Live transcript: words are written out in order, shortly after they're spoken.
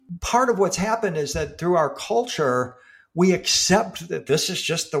part of what's happened is that through our culture, we accept that this is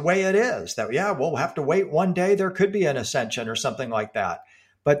just the way it is, that, yeah, we'll have to wait one day. There could be an ascension or something like that.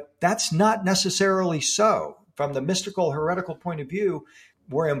 But that's not necessarily so. From the mystical, heretical point of view,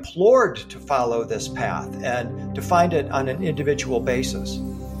 we're implored to follow this path and to find it on an individual basis.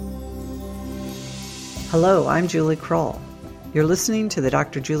 Hello, I'm Julie Kroll. You're listening to the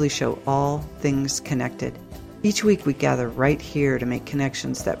Dr. Julie Show, All Things Connected. Each week we gather right here to make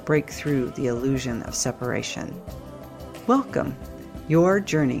connections that break through the illusion of separation. Welcome. Your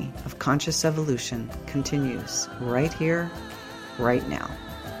journey of conscious evolution continues right here, right now.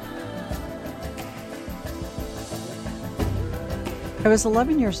 I was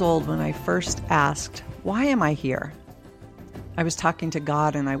 11 years old when I first asked, why am I here? I was talking to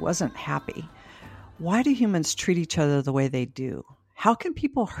God and I wasn't happy. Why do humans treat each other the way they do? How can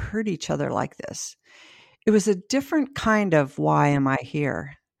people hurt each other like this? It was a different kind of why am I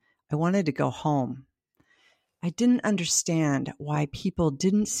here? I wanted to go home. I didn't understand why people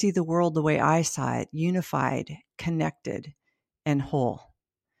didn't see the world the way I saw it, unified, connected, and whole.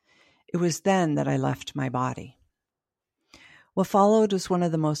 It was then that I left my body. What followed was one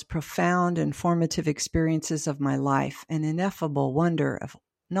of the most profound and formative experiences of my life, an ineffable wonder of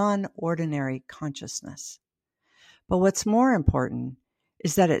non-ordinary consciousness. But what's more important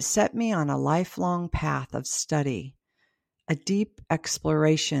is that it set me on a lifelong path of study, a deep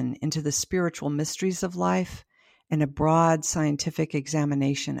exploration into the spiritual mysteries of life, and a broad scientific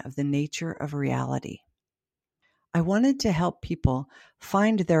examination of the nature of reality. I wanted to help people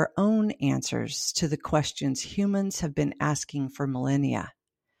find their own answers to the questions humans have been asking for millennia.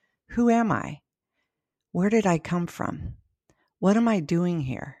 Who am I? Where did I come from? What am I doing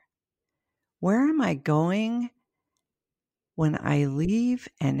here? Where am I going when I leave,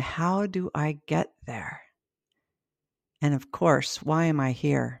 and how do I get there? And of course, why am I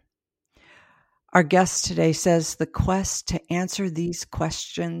here? Our guest today says the quest to answer these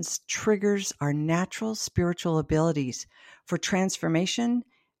questions triggers our natural spiritual abilities for transformation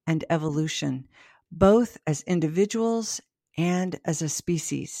and evolution, both as individuals and as a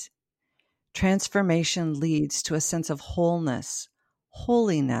species. Transformation leads to a sense of wholeness,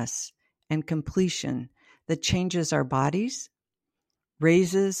 holiness, and completion that changes our bodies,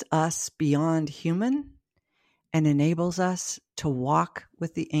 raises us beyond human, and enables us to walk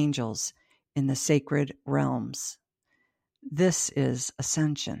with the angels in the sacred realms. This is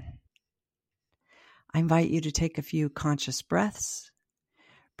ascension. I invite you to take a few conscious breaths,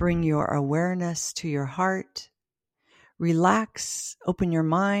 bring your awareness to your heart, relax, open your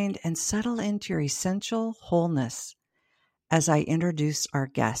mind, and settle into your essential wholeness as I introduce our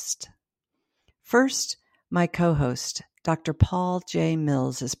guest. First, my co-host, Dr. Paul J.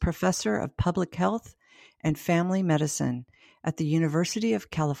 Mills, is professor of public health and family medicine at the University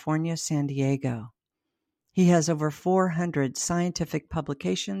of California, San Diego. He has over 400 scientific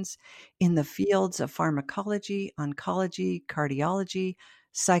publications in the fields of pharmacology, oncology, cardiology,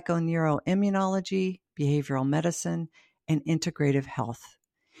 psychoneuroimmunology, behavioral medicine, and integrative health.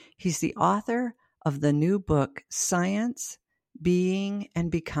 He's the author of the new book, Science, Being,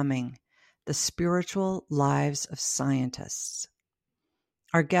 and Becoming: The Spiritual Lives of Scientists.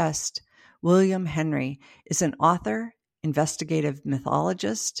 Our guest, William Henry, is an author, investigative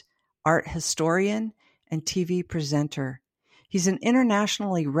mythologist, art historian, and TV presenter. He's an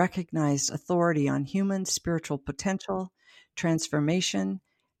internationally recognized authority on human spiritual potential, transformation,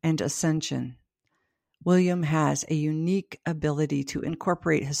 and ascension. William has a unique ability to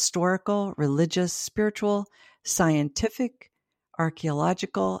incorporate historical, religious, spiritual, scientific,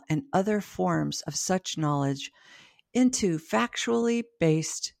 archaeological, and other forms of such knowledge into factually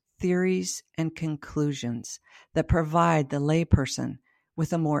based theories and conclusions that provide the layperson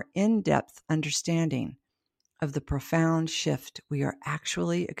with a more in-depth understanding of the profound shift we are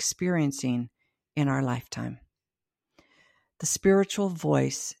actually experiencing in our lifetime. The spiritual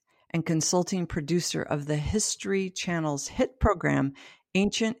voice and consulting producer of the History Channel's hit program,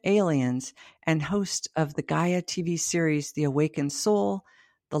 Ancient Aliens, and host of the Gaia TV series, The Awakened Soul,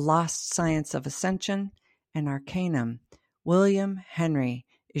 The Lost Science of Ascension, and Arcanum, William Henry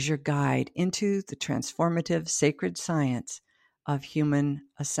is your guide into the transformative sacred science of human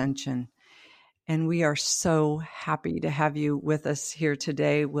ascension. And we are so happy to have you with us here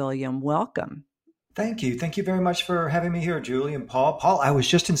today, William. Welcome. Thank you. Thank you very much for having me here, Julie and Paul. Paul, I was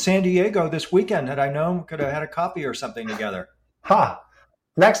just in San Diego this weekend. Had I known, we could have had a coffee or something together.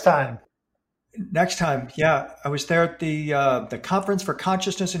 Next time. Next time, yeah. I was there at the Conference for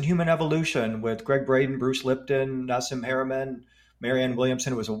Consciousness and Human Evolution with Greg Braden, Bruce Lipton, Nassim Harriman, Marianne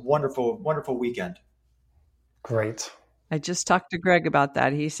Williamson. It was a wonderful, wonderful weekend. Great. I just talked to Greg about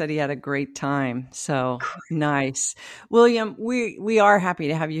that. He said he had a great time. So nice. William, we are happy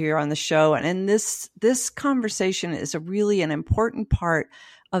to have you here on the show. And this conversation is really an important part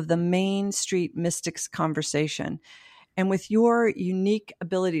of the Main Street Mystics conversation. And with your unique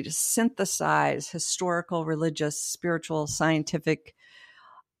ability to synthesize historical, religious, spiritual, scientific,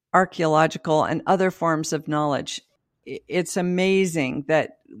 archaeological, and other forms of knowledge, it's amazing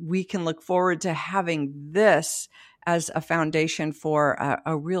that we can look forward to having this as a foundation for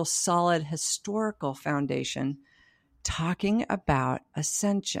a real solid historical foundation, talking about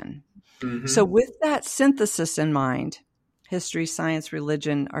ascension. Mm-hmm. So with that synthesis in mind, history, science,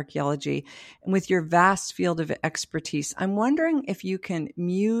 religion, archaeology, and with your vast field of expertise, I'm wondering if you can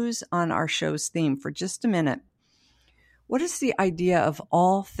muse on our show's theme for just a minute. What is the idea of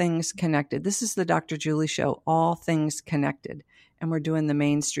all things connected? This is the Dr. Julie Show, All Things Connected, and we're doing the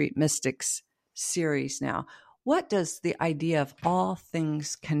Main Street Mystics series now. What does the idea of all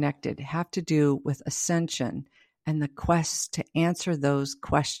things connected have to do with ascension and the quest to answer those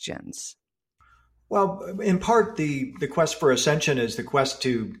questions? Well, in part, the quest for ascension is the quest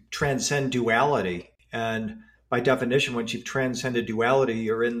to transcend duality. And by definition, once you've transcended duality,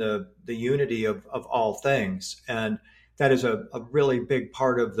 you're in the unity of all things. And that is a really big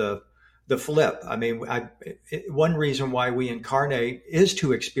part of the flip. I mean, one reason why we incarnate is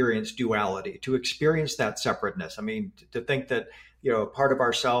to experience duality, to experience that separateness. I mean, to think that, a part of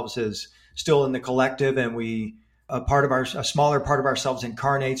ourselves is still in the collective, and a smaller part of ourselves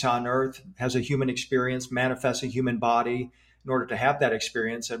incarnates on earth, has a human experience, manifests a human body in order to have that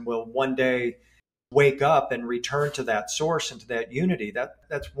experience, and will one day wake up and return to that source and to that unity.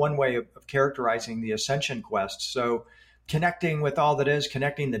 That's one way of characterizing the ascension quest. So connecting with all that is,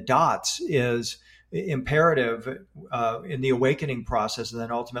 connecting the dots is imperative in the awakening process, and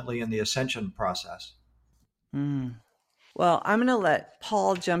then ultimately in the ascension process. Well, I'm going to let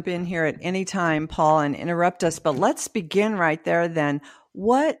Paul jump in here at any time, Paul, and interrupt us. But let's begin right there then.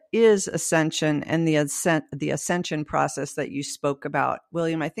 What is ascension and the ascension process that you spoke about,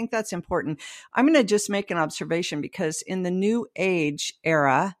 William? I think that's important. I'm going to just make an observation because in the New Age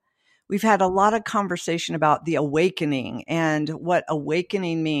era, we've had a lot of conversation about the awakening and what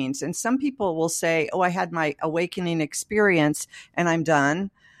awakening means. And some people will say, I had my awakening experience and I'm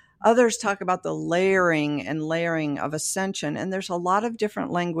done. Others talk about the layering of ascension. And there's a lot of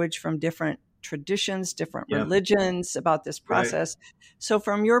different language from different traditions, different religions about this process. Right. So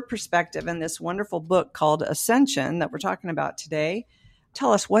from your perspective in this wonderful book called Ascension that we're talking about today,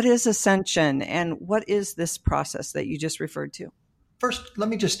 tell us, what is ascension and what is this process that you just referred to? First, let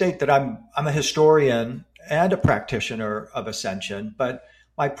me just state that I'm a historian and a practitioner of ascension, but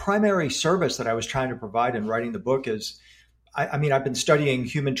my primary service that I was trying to provide in writing the book is, I've been studying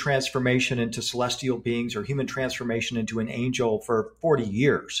human transformation into celestial beings or human transformation into an angel for 40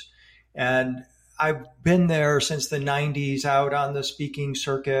 years. And I've been there since the 90s out on the speaking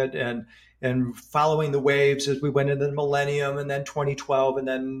circuit and following the waves as we went into the millennium and then 2012. And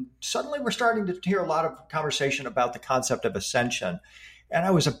then suddenly we're starting to hear a lot of conversation about the concept of ascension. And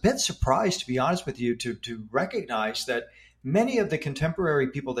I was a bit surprised, to be honest with you, to recognize that many of the contemporary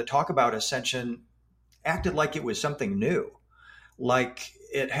people that talk about ascension acted like it was something new, like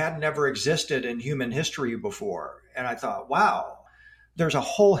it had never existed in human history before. And I thought, wow, there's a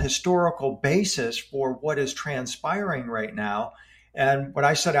whole historical basis for what is transpiring right now. And what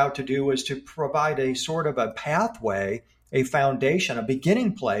I set out to do was to provide a sort of a pathway, a foundation, a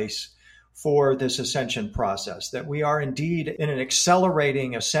beginning place for this ascension process, that we are indeed in an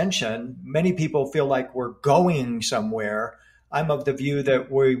accelerating ascension. Many people feel like we're going somewhere. I'm of the view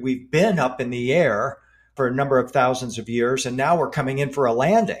that we've been up in the air for a number of thousands of years, and now we're coming in for a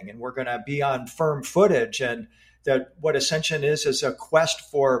landing, and we're going to be on firm footage. And that what ascension is a quest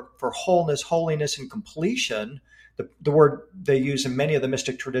for wholeness, holiness, and completion. The word they use in many of the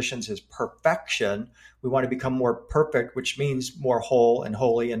mystic traditions is perfection. We want to become more perfect, which means more whole and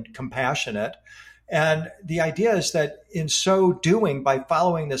holy and compassionate. And the idea is that in so doing, by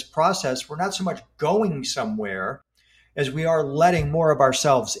following this process, we're not so much going somewhere as we are letting more of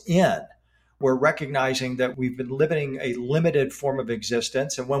ourselves in. We're recognizing that we've been living a limited form of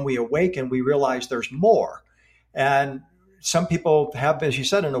existence. And when we awaken, we realize there's more. And some people have, as you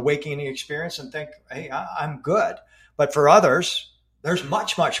said, an awakening experience and think, hey, I'm good. But for others, there's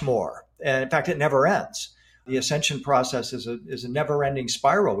much, much more. And in fact, it never ends. The ascension process is a never-ending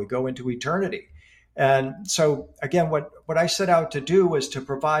spiral. We go into eternity. And so, again, what I set out to do was to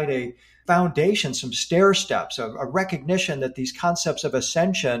provide a foundation, some stair steps, a recognition that these concepts of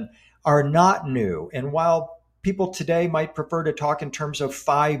ascension are not new. And while people today might prefer to talk in terms of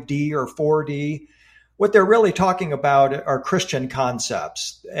 5D or 4D, what they're really talking about are Christian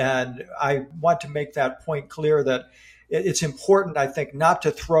concepts. And I want to make that point clear that it's important, I think, not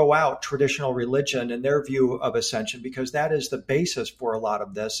to throw out traditional religion and their view of ascension, because that is the basis for a lot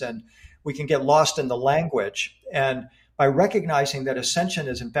of this. And we can get lost in the language. And by recognizing that ascension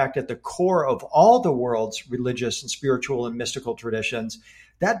is, in fact, at the core of all the world's religious and spiritual and mystical traditions,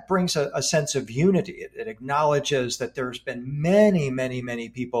 that brings a sense of unity. It acknowledges that there's been many, many, many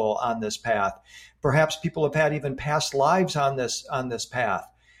people on this path. Perhaps people have had even past lives on this path.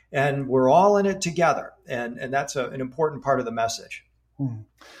 And we're all in it together. And that's an important part of the message.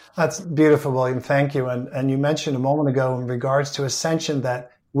 That's beautiful, William. Thank you. And you mentioned a moment ago in regards to ascension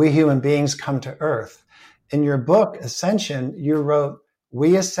that we human beings come to Earth. In your book, Ascension, you wrote,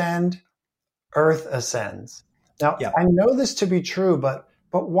 "We ascend, Earth ascends." Now, yeah. I know this to be true, but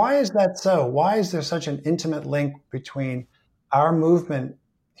why is that so? Why is there such an intimate link between our movement,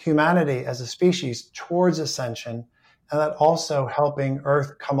 humanity as a species, towards ascension, and that also helping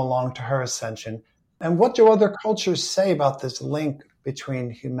Earth come along to her ascension? And what do other cultures say about this link between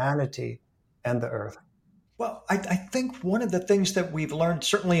humanity and the Earth? Well, I think one of the things that we've learned,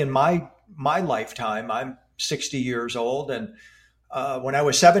 certainly in my lifetime, I'm 60 years old, and when I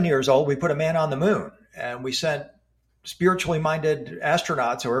was 7 years old, we put a man on the moon, and we sent spiritually minded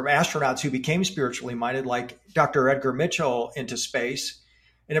astronauts, or astronauts who became spiritually minded, like Dr. Edgar Mitchell, into space.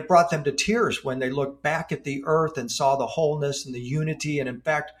 And it brought them to tears when they looked back at the Earth and saw the wholeness and the unity, and in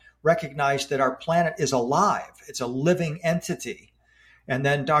fact, recognized that our planet is alive. It's a living entity. And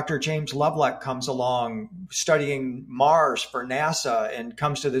then Dr. James Lovelock comes along studying Mars for NASA and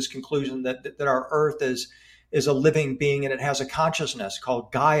comes to this conclusion that our Earth is a living being and it has a consciousness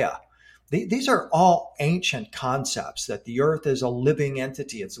called Gaia. These are all ancient concepts, that the Earth is a living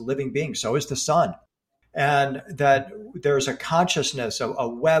entity. It's a living being. So is the sun. And that there's a consciousness, a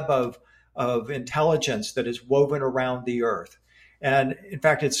web of intelligence that is woven around the Earth. And in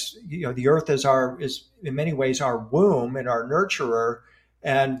fact, it's, the Earth is in many ways our womb and our nurturer.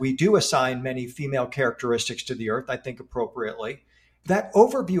 And we do assign many female characteristics to the Earth, I think appropriately. That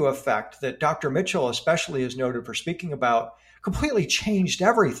overview effect that Dr. Mitchell especially is noted for speaking about completely changed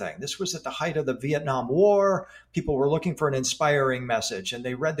everything. This was at the height of the Vietnam War. People were looking for an inspiring message, and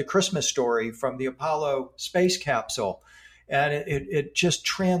they read the Christmas story from the Apollo space capsule. And it just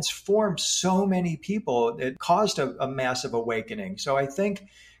transformed so many people. It caused a massive awakening. So I think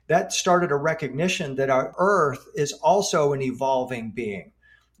that started a recognition that our Earth is also an evolving being.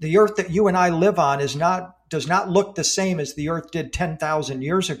 The Earth that you and I live on does not look the same as the Earth did 10,000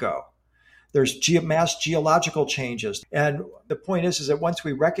 years ago. There's mass geological changes. And the point is that once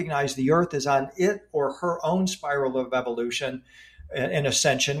we recognize the Earth is on it or her own spiral of evolution and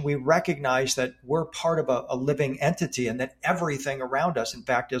ascension, we recognize that we're part of a living entity and that everything around us, in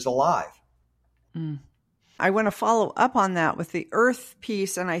fact, is alive. Mm. I want to follow up on that with the Earth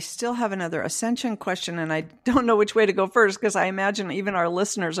piece, and I still have another ascension question, and I don't know which way to go first because I imagine even our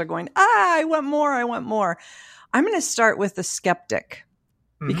listeners are going, I want more. I'm going to start with the skeptic.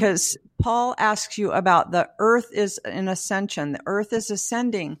 Because Paul asks you about the Earth is in ascension, the Earth is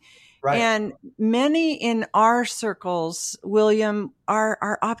ascending. Right. And many in our circles, William,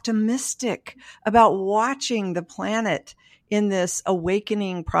 are optimistic about watching the planet in this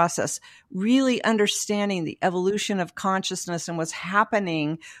awakening process, really understanding the evolution of consciousness and what's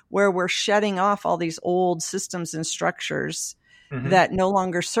happening where we're shedding off all these old systems and structures that no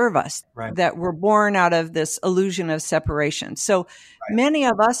longer serve us, that we're born out of this illusion of separation. So many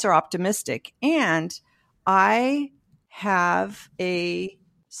of us are optimistic. And I have a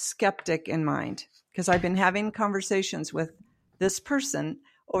skeptic in mind because I've been having conversations with this person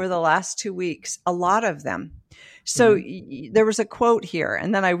over the last 2 weeks, a lot of them. So there was a quote here,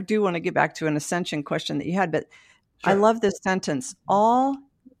 and then I do want to get back to an ascension question that you had, but I love this sentence. All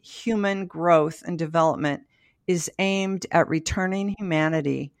human growth and development is aimed at returning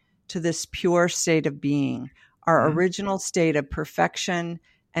humanity to this pure state of being, our original state of perfection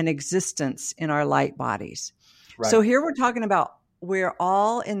and existence in our light bodies. Right. So here we're talking about we're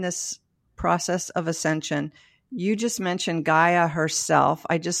all in this process of ascension. You just mentioned Gaia herself.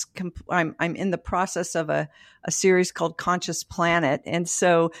 I'm in the process of a series called Conscious Planet. And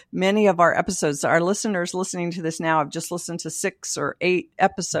so many of our episodes, our listeners listening to this now have just listened to 6 or 8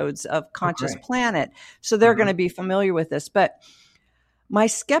 episodes of Conscious Planet. So they're going to be familiar with this. But my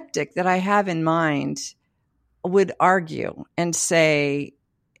skeptic that I have in mind would argue and say,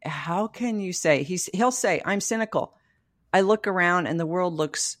 how can you say, he'll say, I'm cynical. I look around and the world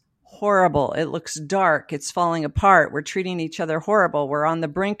looks horrible. It looks dark. It's falling apart. We're treating each other horrible. We're on the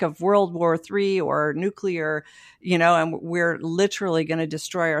brink of World War III or nuclear, and we're literally going to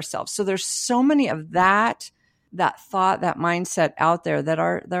destroy ourselves. So there's so many of that thought, that mindset out there that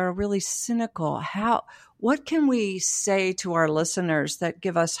are really cynical. What can we say to our listeners that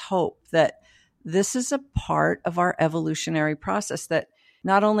give us hope that this is a part of our evolutionary process, that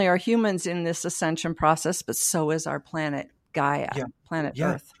not only are humans in this ascension process, but so is our planet Gaia, planet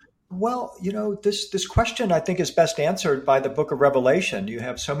Earth? Well, this question I think is best answered by the book of Revelation. You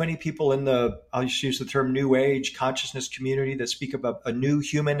have so many people in I'll just use the term New Age consciousness community that speak about a new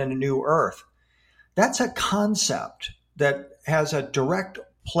human and a new earth. That's a concept that has a direct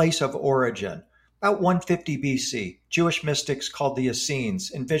place of origin. About 150 BC, Jewish mystics called the Essenes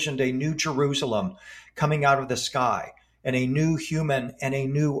envisioned a new Jerusalem coming out of the sky, and a new human and a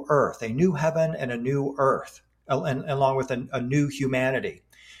new earth, a new heaven and a new earth, and along with a new humanity.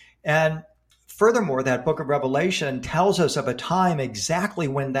 And furthermore, that book of Revelation tells us of a time exactly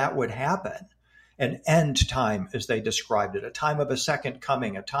when that would happen. An end time, as they described it, a time of a second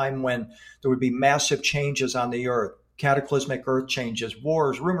coming, a time when there would be massive changes on the earth, cataclysmic earth changes,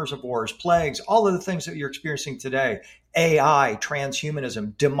 wars, rumors of wars, plagues, all of the things that you're experiencing today, AI,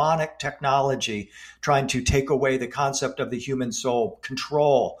 transhumanism, demonic technology, trying to take away the concept of the human soul,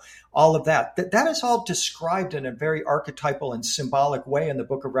 control, all of that. That is all described in a very archetypal and symbolic way in the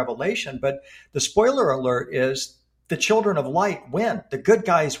book of Revelation. But the spoiler alert is the children of light win. The good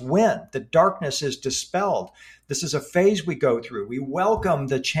guys win. The darkness is dispelled. This is a phase we go through. We welcome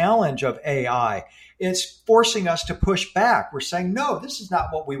the challenge of AI. It's forcing us to push back. We're saying, no, this is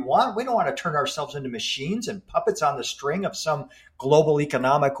not what we want. We don't want to turn ourselves into machines and puppets on the string of some global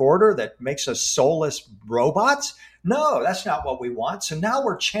economic order that makes us soulless robots. No, that's not what we want. So now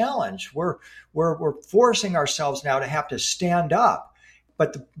we're challenged. We're forcing ourselves now to have to stand up.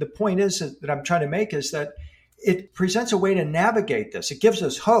 But the point is that I'm trying to make is that it presents a way to navigate this. It gives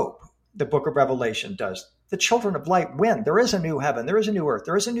us hope. The book of Revelation does. The children of light win. There is a new heaven. There is a new earth.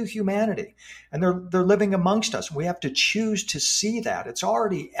 There is a new humanity. And they're living amongst us. We have to choose to see that. It's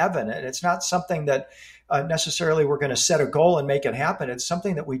already evident. It's not something that necessarily we're going to set a goal and make it happen. It's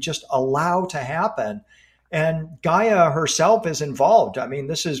something that we just allow to happen. And Gaia herself is involved. I mean,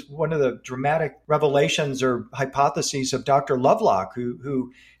 this is one of the dramatic revelations or hypotheses of Dr. Lovelock,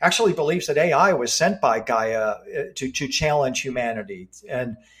 who actually believes that AI was sent by Gaia to challenge humanity.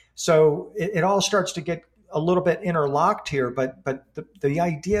 And so it all starts to get a little bit interlocked here, but the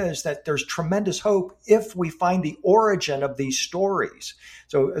idea is that there's tremendous hope if we find the origin of these stories.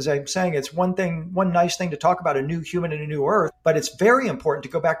 So as I'm saying, it's one nice thing to talk about a new human and a new earth, but it's very important to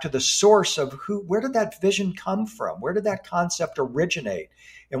go back to the source of where did that vision come from? Where did that concept originate?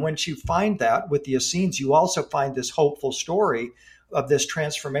 And once you find that with the Essenes, you also find this hopeful story of this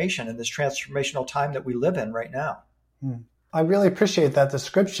transformation and this transformational time that we live in right now. I really appreciate that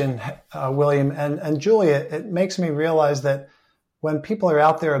description, William. And Julia, it makes me realize that when people are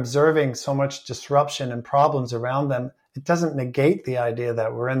out there observing so much disruption and problems around them, it doesn't negate the idea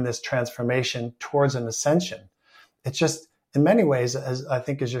that we're in this transformation towards an ascension. It's just, in many ways, as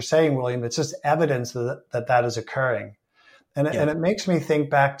you're saying, William, it's just evidence that is occurring. And it makes me think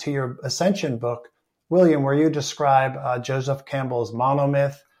back to your Ascension book, William, where you describe Joseph Campbell's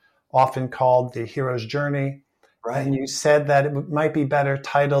monomyth, often called The Hero's Journey. Right. And you said that it might be better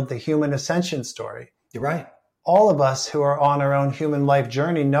titled The Human Ascension Story. You're right. All of us who are on our own human life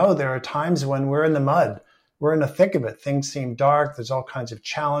journey know there are times when we're in the mud. We're in the thick of it. Things seem dark. There's all kinds of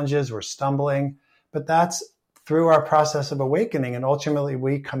challenges. We're stumbling. But that's through our process of awakening. And ultimately,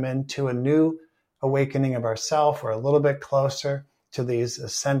 we come into a new awakening of ourself. We're a little bit closer to these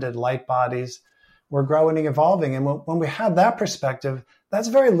ascended light bodies. We're growing and evolving. And when we have that perspective, that's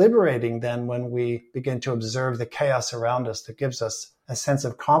very liberating then when we begin to observe the chaos around us. That gives us a sense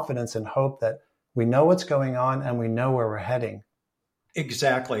of confidence and hope that we know what's going on and we know where we're heading.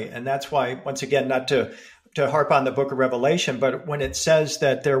 Exactly. And that's why, once again, not to harp on the book of Revelation, but when it says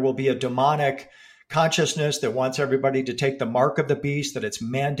that there will be a demonic consciousness that wants everybody to take the mark of the beast, that it's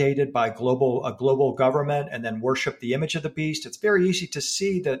mandated by a global government and then worship the image of the beast, it's very easy to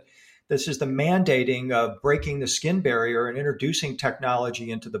see that this is the mandating of breaking the skin barrier and introducing technology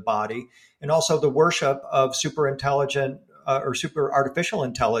into the body, and also the worship of super intelligent or super artificial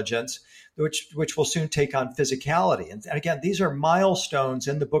intelligence, which will soon take on physicality. And again, these are milestones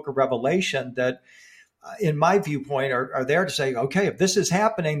in the book of Revelation that, in my viewpoint, are there to say, okay, if this is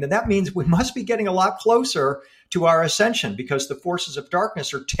happening, then that means we must be getting a lot closer to our ascension, because the forces of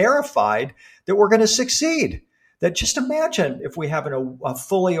darkness are terrified that we're going to succeed. that just imagine if we have a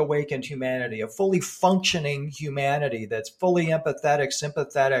fully awakened humanity, a fully functioning humanity that's fully empathetic,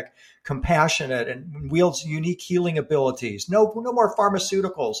 sympathetic, compassionate, and wields unique healing abilities. No more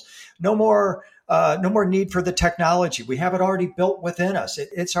pharmaceuticals, no more need for the technology. We have it already built within us.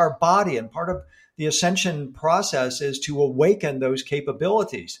 It's our body, and part of the ascension process is to awaken those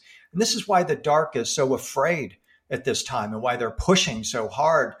capabilities. And this is why the dark is so afraid at this time, and why they're pushing so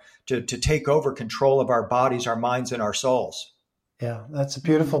hard to take over control of our bodies, our minds, and our souls. Yeah, that's a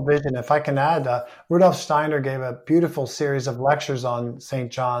beautiful vision. If I can add, Rudolf Steiner gave a beautiful series of lectures on St.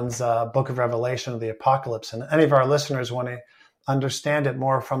 John's Book of Revelation of the Apocalypse. And any of our listeners want to understand it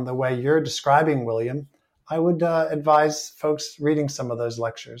more from the way you're describing, William, I would advise folks reading some of those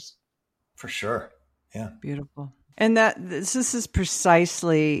lectures. For sure. Yeah. Beautiful. And this is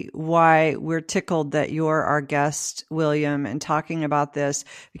precisely why we're tickled that you're our guest, William, and talking about this,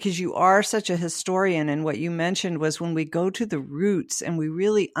 because you are such a historian. And what you mentioned was when we go to the roots and we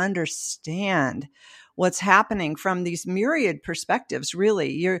really understand what's happening from these myriad perspectives,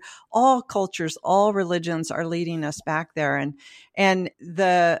 really, all cultures, all religions are leading us back there. And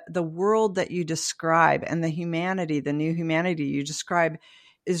the world that you describe and the humanity, the new humanity you describe,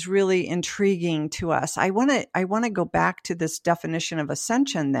 is really intriguing to us. I want to go back to this definition of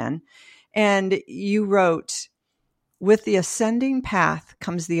ascension then. And you wrote, with the ascending path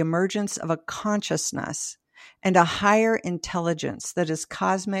comes the emergence of a consciousness and a higher intelligence that is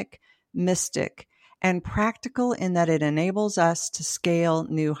cosmic, mystic, and practical in that it enables us to scale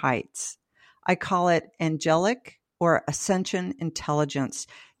new heights. I call it angelic or ascension intelligence,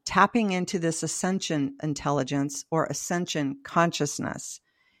 tapping into this ascension intelligence or ascension consciousness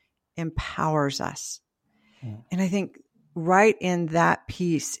empowers us. And I think right in that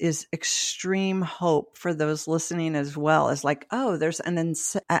piece is extreme hope for those listening as well, as like, oh, there's an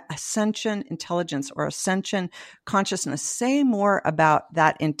ascension intelligence or ascension consciousness. Say more about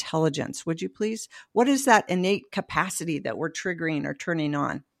that intelligence, would you please? What is that innate capacity that we're triggering or turning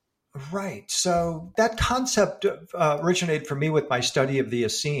on? Right. So that concept originated for me with my study of the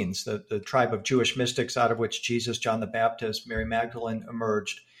Essenes, the tribe of Jewish mystics out of which Jesus, John the Baptist, Mary Magdalene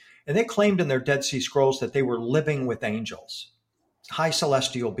emerged. And they claimed in their Dead Sea Scrolls that they were living with angels, high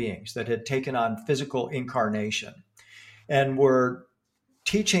celestial beings that had taken on physical incarnation and were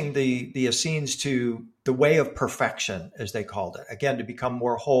teaching the Essenes to the way of perfection, as they called it, again, to become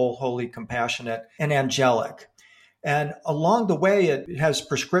more whole, holy, compassionate, and angelic. And along the way, it has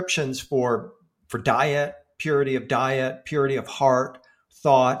prescriptions for diet, purity of heart,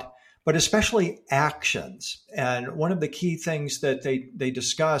 thought, but especially actions. And one of the key things that they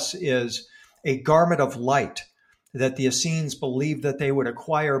discuss is a garment of light that the Essenes believed that they would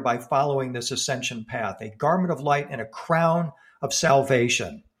acquire by following this ascension path, a garment of light and a crown of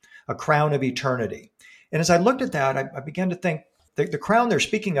salvation, a crown of eternity. And as I looked at that, I began to think the crown they're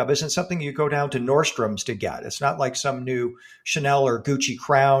speaking of isn't something you go down to Nordstrom's to get. It's not like some new Chanel or Gucci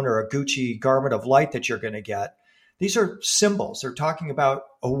crown or a Gucci garment of light that you're going to get. These are symbols. They're talking about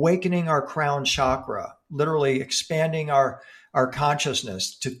awakening our crown chakra, literally expanding our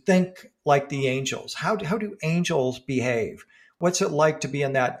consciousness to think like the angels. How do angels behave? What's it like to be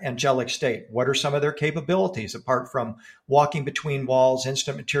in that angelic state? What are some of their capabilities apart from walking between walls,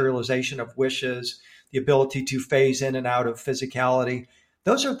 instant materialization of wishes, the ability to phase in and out of physicality?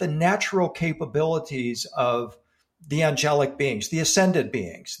 Those are the natural capabilities of the angelic beings, the ascended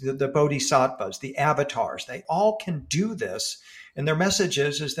beings, the bodhisattvas, the avatars. They all can do this. And their message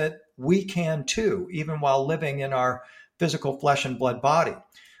is that we can too, even while living in our physical flesh and blood body.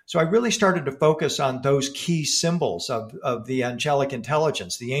 So I really started to focus on those key symbols of the angelic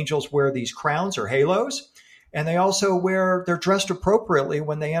intelligence. The angels wear these crowns or halos, and they also they're dressed appropriately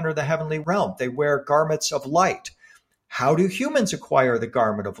when they enter the heavenly realm. They wear garments of light. How do humans acquire the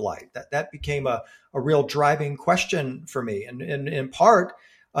garment of light? That became a real driving question for me. And in part,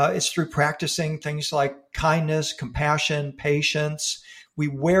 it's through practicing things like kindness, compassion, patience. We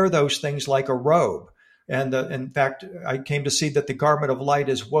wear those things like a robe. And in fact, I came to see that the garment of light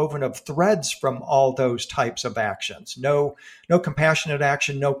is woven of threads from all those types of actions. No compassionate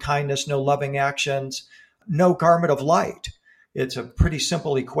action, no kindness, no loving actions, no garment of light. It's a pretty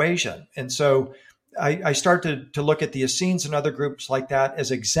simple equation. And so I started to look at the Essenes and other groups like that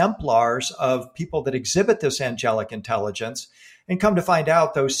as exemplars of people that exhibit this angelic intelligence, and come to find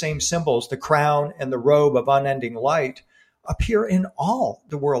out those same symbols, the crown and the robe of unending light, appear in all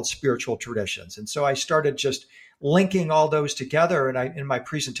the world's spiritual traditions. And so I started just linking all those together. And in my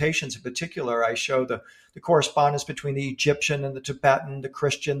presentations in particular, I show the correspondence between the Egyptian and the Tibetan, the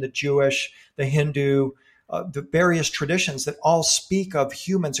Christian, the Jewish, the Hindu, the various traditions that all speak of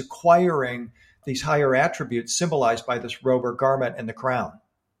humans acquiring these higher attributes symbolized by this robe or garment and the crown.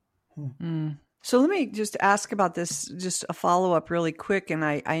 Mm. So let me just ask about this, just a follow-up really quick. And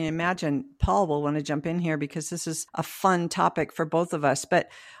I imagine Paul will want to jump in here because this is a fun topic for both of us. But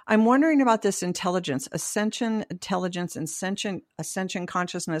I'm wondering about this intelligence, ascension intelligence, ascension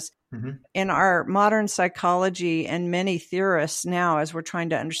consciousness. Mm-hmm. In our modern psychology and many theorists now, as we're trying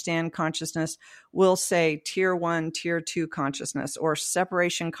to understand consciousness, will say tier 1, tier 2 consciousness, or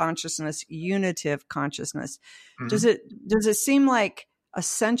separation consciousness, unitive consciousness. Mm-hmm. Does it seem like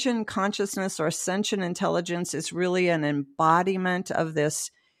ascension consciousness or ascension intelligence is really an embodiment of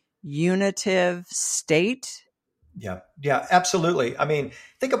this unitive state? Yeah, absolutely. I mean,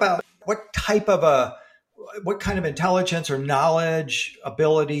 think about what kind of intelligence or knowledge,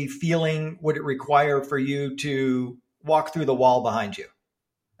 ability, feeling would it require for you to walk through the wall behind you?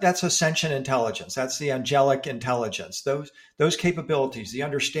 That's ascension intelligence. That's the angelic intelligence. Those capabilities, the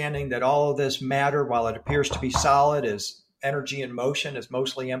understanding that all of this matter, while it appears to be solid, is energy in motion, is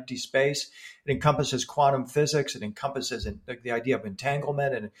mostly empty space. It encompasses quantum physics. It encompasses the idea of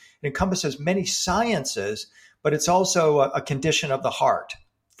entanglement, and it encompasses many sciences, but it's also a condition of the heart.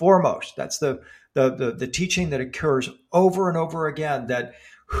 Foremost, that's the teaching that occurs over and over again, that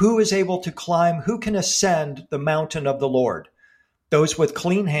who is able to climb, who can ascend the mountain of the Lord? Those with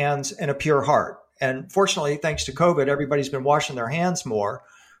clean hands and a pure heart. And fortunately, thanks to COVID, everybody's been washing their hands more.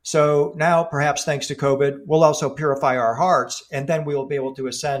 So now, perhaps thanks to COVID, we'll also purify our hearts, and then we will be able to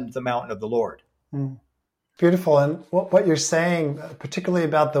ascend the mountain of the Lord. Beautiful. And what you're saying, particularly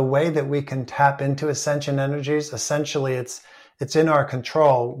about the way that we can tap into ascension energies, essentially it's in our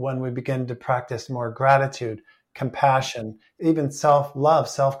control when we begin to practice more gratitude, compassion, even self-love,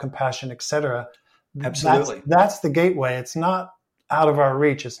 self-compassion, etc. Absolutely. That's the gateway. It's not out of our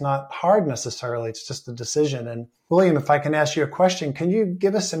reach. It's not hard necessarily. It's just a decision. And William, if I can ask you a question, can you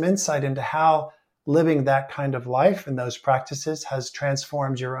give us some insight into how living that kind of life and those practices has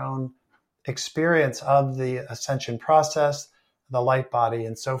transformed your own experience of the ascension process, the light body,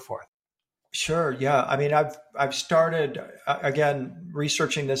 and so forth? Sure. Yeah. I mean, I've started again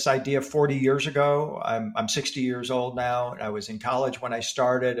researching this idea 40 years ago. I'm 60 years old now, and I was in college when I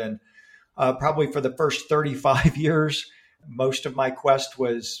started, and probably for the first 35 years, most of my quest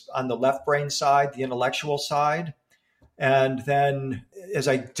was on the left brain side, the intellectual side. And then as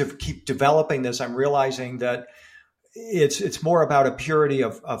I keep developing this, I'm realizing that it's more about a purity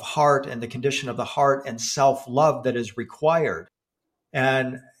of heart and the condition of the heart and self-love that is required.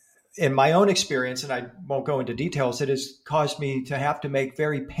 And in my own experience, and I won't go into details, it has caused me to have to make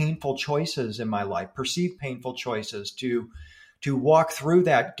very painful choices in my life, perceived painful choices to walk through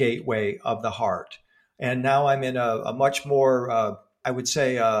that gateway of the heart. And now I'm in a much more, I would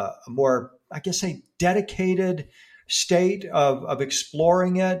say, a more, I guess, a dedicated state of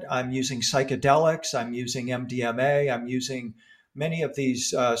exploring it. I'm using psychedelics. I'm using MDMA. I'm using many of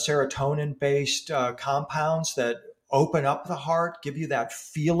these serotonin-based compounds that open up the heart, give you that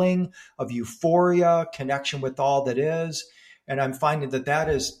feeling of euphoria, connection with all that is. And I'm finding that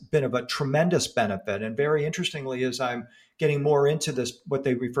has been of a tremendous benefit. And very interestingly, as I'm getting more into this, what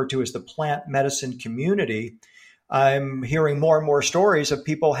they refer to as the plant medicine community, I'm hearing more and more stories of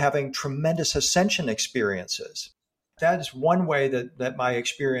people having tremendous ascension experiences. That is one way that my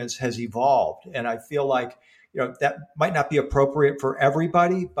experience has evolved. And I feel like, that might not be appropriate for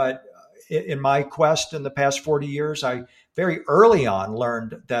everybody, but in my quest in the past 40 years, I very early on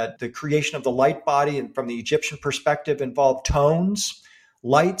learned that the creation of the light body, and from the Egyptian perspective, involved tones,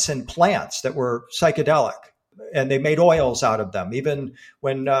 lights, and plants that were psychedelic. And they made oils out of them. Even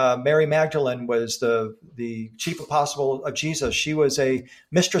when Mary Magdalene was the chief apostle of Jesus, she was a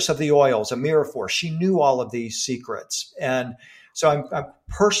mistress of the oils, a miraphor. She knew all of these secrets. And so I'm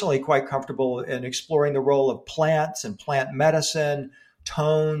personally quite comfortable in exploring the role of plants and plant medicine,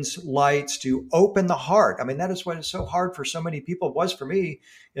 tones, lights, to open the heart. I mean, that is what is so hard for so many people, was for me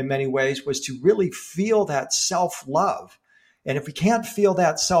in many ways, was to really feel that self-love. And if we can't feel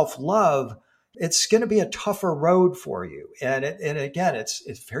that self-love, it's going to be a tougher road for you. And again, it's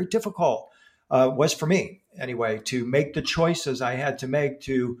very difficult, was for me anyway, to make the choices I had to make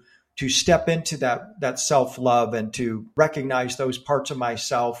to step into that self-love and to recognize those parts of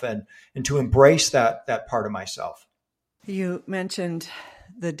myself and to embrace that part of myself. You mentioned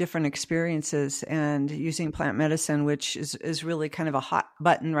the different experiences and using plant medicine, which is really kind of a hot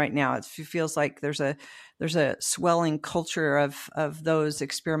button right now. It feels like there's a swelling culture of those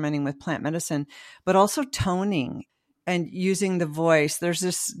experimenting with plant medicine, but also toning and using the voice. There's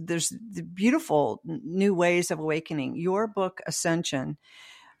the beautiful new ways of awakening. Your book, Ascension,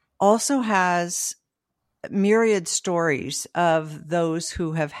 also has myriad stories of those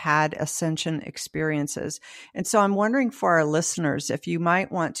who have had ascension experiences. And so I'm wondering for our listeners, if you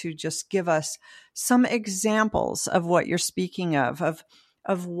might want to just give us some examples of what you're speaking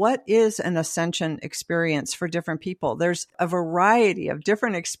of what is an ascension experience for different people. There's a variety of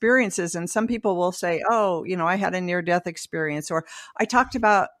different experiences. And some people will say, oh, I had a near-death experience, or I talked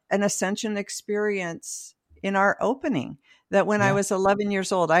about an ascension experience in our opening, that when I was 11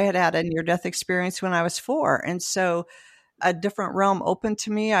 years old, I had a near-death experience when I was 4. And so a different realm opened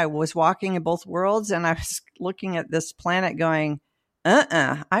to me. I was walking in both worlds, and I was looking at this planet going,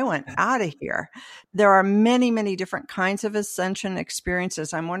 I went out of here. There are many, many different kinds of ascension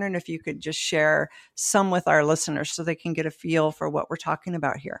experiences. I'm wondering if you could just share some with our listeners so they can get a feel for what we're talking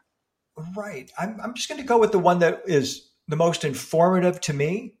about here. Right. I'm just going to go with the one that is the most informative to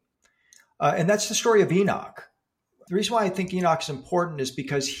me, and that's the story of Enoch. The reason why I think Enoch is important is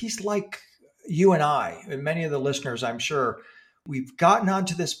because he's like you and I, and many of the listeners, I'm sure. We've gotten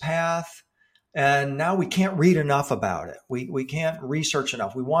onto this path, and now we can't read enough about it. We can't research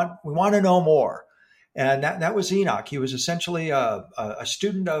enough. We want to know more. And that was Enoch. He was essentially a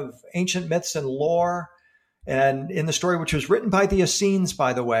student of ancient myths and lore. And in the story, which was written by the Essenes,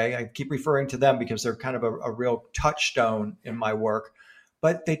 by the way, I keep referring to them because they're kind of a real touchstone in my work.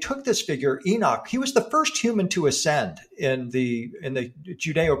 But they took this figure, Enoch. He was the first human to ascend in the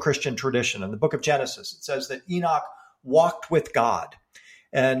Judeo-Christian tradition. In the book of Genesis, it says that Enoch walked with God.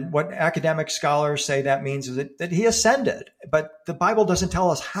 And what academic scholars say that means is that he ascended. But the Bible doesn't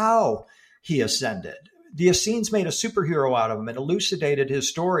tell us how he ascended. The Essenes made a superhero out of him and elucidated his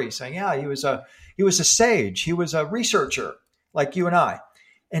story, saying, yeah, he was a sage. He was a researcher like you and I.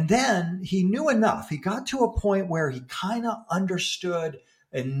 And then he knew enough. He got to a point where he kind of understood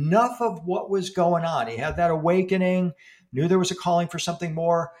enough of what was going on. He had that awakening, knew there was a calling for something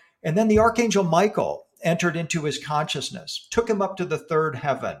more. And then the Archangel Michael entered into his consciousness, took him up to the third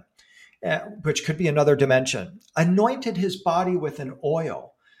heaven, which could be another dimension, anointed his body with an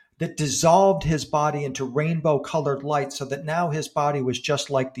oil that dissolved his body into rainbow-colored light so that now his body was just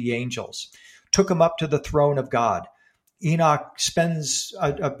like the angels, took him up to the throne of God. Enoch spends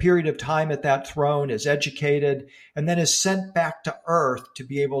a period of time at that throne, is educated, and then is sent back to earth to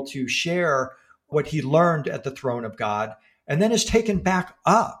be able to share what he learned at the throne of God, and then is taken back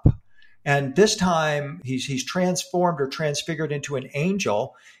up. And this time he's transformed or transfigured into an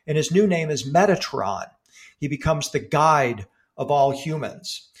angel, and his new name is Metatron. He becomes the guide of all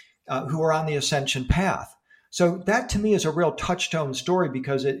humans who are on the ascension path. So that to me is a real touchstone story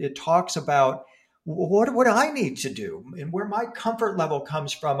because it talks about what do I need to do? And where my comfort level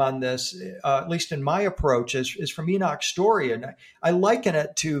comes from on this, at least in my approach, is from Enoch's story. And I liken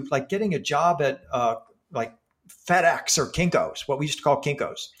it to like getting a job at like FedEx or Kinko's, what we used to call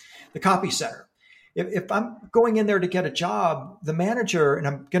Kinko's, the copy center. If I'm going in there to get a job, the manager, and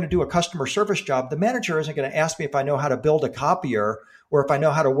I'm going to do a customer service job, the manager isn't going to ask me if I know how to build a copier or if I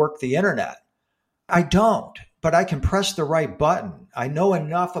know how to work the internet. I don't. But I can press the right button. I know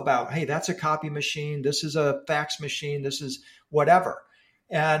enough about, hey, that's a copy machine. This is a fax machine. This is whatever.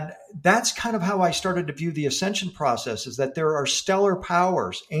 And that's kind of how I started to view the ascension process, is that there are stellar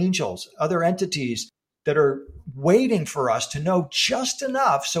powers, angels, other entities that are waiting for us to know just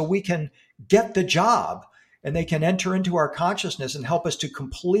enough so we can get the job and they can enter into our consciousness and help us to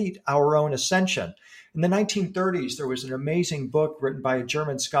complete our own ascension. In the 1930s, there was an amazing book written by a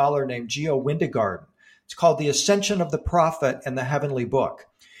German scholar named Geo Windegarden. It's called The Ascension of the Prophet and the Heavenly Book.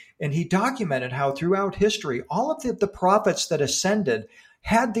 And he documented how throughout history, all of the prophets that ascended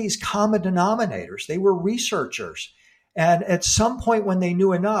had these common denominators. They were researchers. And at some point when they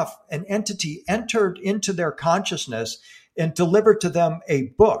knew enough, an entity entered into their consciousness and delivered to them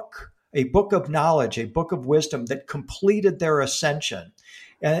a book of knowledge, a book of wisdom that completed their ascension.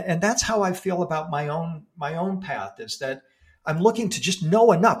 And that's how I feel about my own path, is that I'm looking to just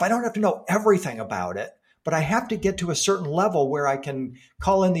know enough. I don't have to know everything about it, but I have to get to a certain level where I can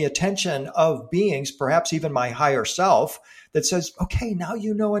call in the attention of beings, perhaps even my higher self, that says, okay, now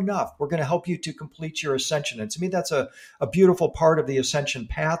you know enough. We're going to help you to complete your ascension. And to me, that's a beautiful part of the ascension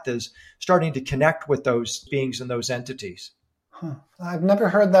path, is starting to connect with those beings and those entities. I've never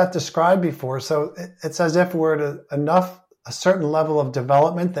heard that described before. So it's as if we're at a certain level of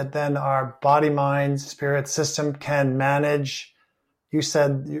development that then our body, mind, spirit system can manage. You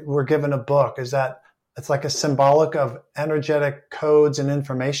said we're given a book. Is that, it's like a symbolic of energetic codes and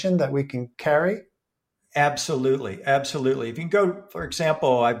information that we can carry? Absolutely. Absolutely. If you can go, for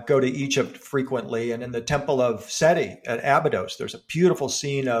example, I go to Egypt frequently, and in the temple of Seti at Abydos, there's a beautiful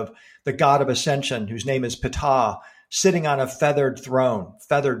scene of the god of ascension, whose name is Ptah, sitting on a feathered throne,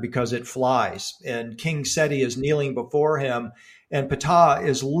 feathered because it flies. And King Seti is kneeling before him. And Ptah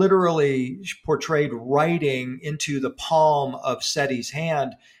is literally portrayed writing into the palm of Seti's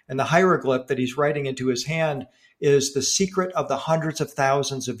hand. And the hieroglyph that he's writing into his hand is the secret of the hundreds of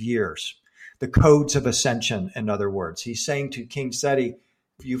thousands of years, the codes of ascension, in other words. He's saying to King Seti,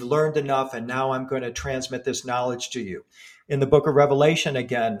 you've learned enough, and now I'm going to transmit this knowledge to you. In the book of Revelation,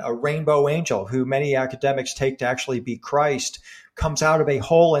 again, a rainbow angel, who many academics take to actually be Christ, comes out of a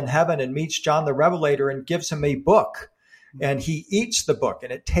hole in heaven and meets John the Revelator and gives him a book. And he eats the book,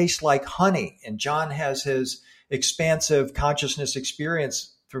 and it tastes like honey. And John has his expansive consciousness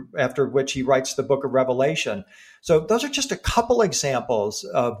experience, after which he writes the book of Revelation. So those are just a couple examples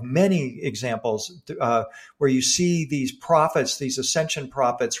of many examples where you see these prophets, these ascension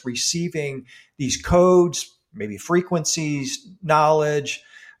prophets, receiving these codes, maybe frequencies, knowledge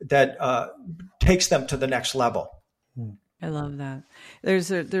that takes them to the next level. I love that.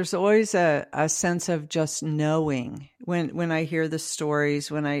 There's always a sense of just knowing. When I hear the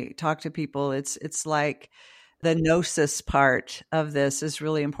stories, when I talk to people, it's like the gnosis part of this is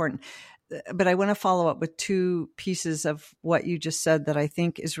really important. But I want to follow up with two pieces of what you just said that I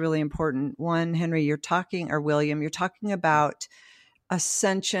think is really important. One, Henry, William, you're talking about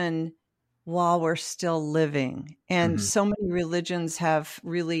ascension while we're still living. And so many religions have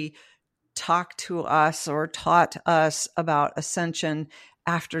really talked to us or taught us about ascension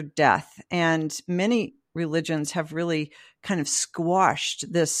after death. And many religions have really kind of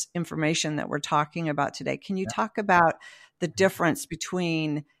squashed this information that we're talking about today. Can you talk about the difference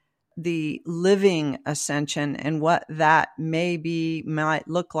between the living ascension and what that might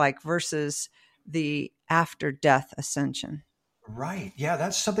look like versus the after death ascension? Right. Yeah,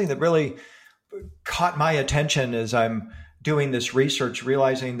 that's something that really caught my attention as I'm doing this research,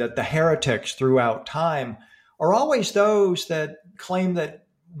 realizing that the heretics throughout time are always those that claim that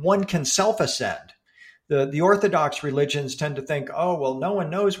one can self-ascend. The Orthodox religions tend to think, oh, well, no one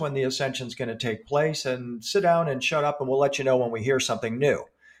knows when the ascension is going to take place, and sit down and shut up and we'll let you know when we hear something new.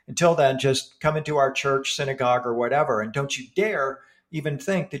 Until then, just come into our church, synagogue, or whatever, and don't you dare even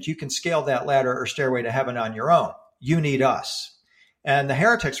think that you can scale that ladder or stairway to heaven on your own. You need us. And the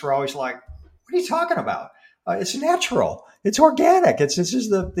heretics were always like, what are you talking about? It's natural. It's organic. This is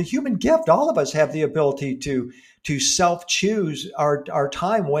the human gift. All of us have the ability to self-choose our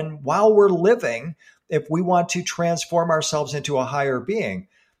time while we're living, if we want to transform ourselves into a higher being.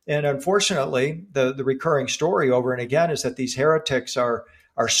 And unfortunately, the recurring story over and again is that these heretics are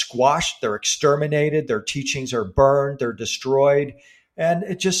squashed, they're exterminated, their teachings are burned, they're destroyed. And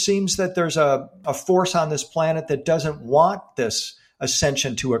it just seems that there's a force on this planet that doesn't want this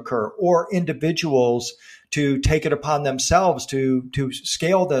ascension to occur, or individuals to take it upon themselves to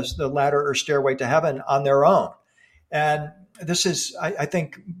scale the ladder or stairway to heaven on their own. And this is, I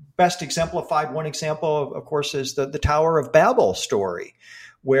think, best exemplified. One example, of course, is the Tower of Babel story,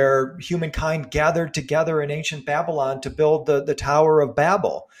 where humankind gathered together in ancient Babylon to build the Tower of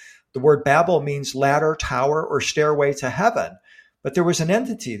Babel. The word Babel means ladder, tower, or stairway to heaven. But there was an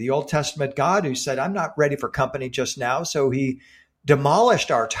entity, the Old Testament God, who said, I'm not ready for company just now. So he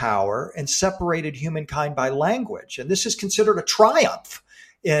demolished our tower and separated humankind by language. And this is considered a triumph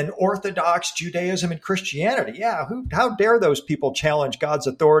in Orthodox Judaism and Christianity. Yeah, how dare those people challenge God's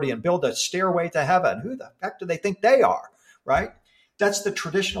authority and build a stairway to heaven? Who the heck do they think they are, right? That's the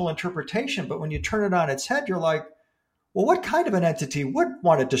traditional interpretation. But when you turn it on its head, you're like, well, what kind of an entity would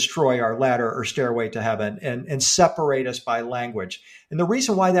want to destroy our ladder or stairway to heaven and separate us by language? And the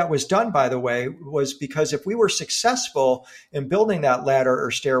reason why that was done, by the way, was because if we were successful in building that ladder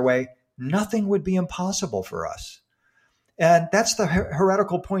or stairway, nothing would be impossible for us. And that's the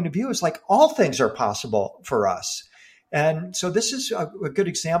heretical point of view. It's like all things are possible for us. And so this is a good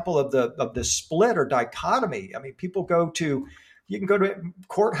example of the split or dichotomy. I mean, you can go to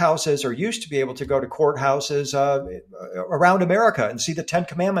courthouses, or used to be able to go to courthouses around America and see the 10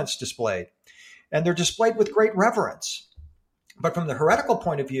 Commandments displayed. And they're displayed with great reverence. But from the heretical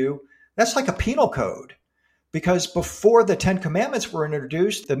point of view, that's like a penal code. Because before the 10 Commandments were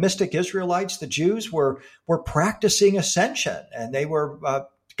introduced, the mystic Israelites, the Jews, were practicing ascension. And they were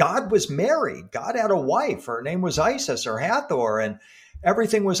God was married. God had a wife. Her name was Isis or Hathor. And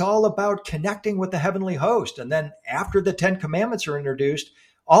everything was all about connecting with the heavenly host. And then after the 10 Commandments are introduced,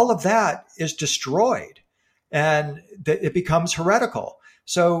 all of that is destroyed and it becomes heretical.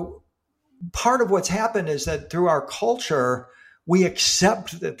 So part of what's happened is that through our culture, we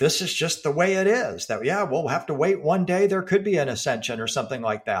accept that this is just the way it is, that, yeah, we'll have to wait one day. There could be an ascension or something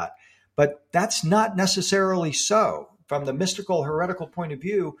like that. But that's not necessarily so. From the mystical heretical point of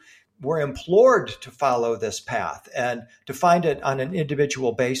view, we're implored to follow this path and to find it on an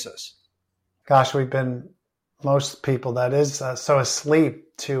individual basis. Gosh, most people, that is, so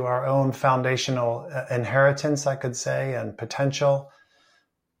asleep to our own foundational inheritance, I could say, and potential,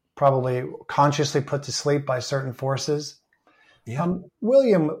 probably consciously put to sleep by certain forces. Yeah.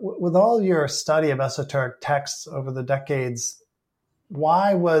 William, with all your study of esoteric texts over the decades,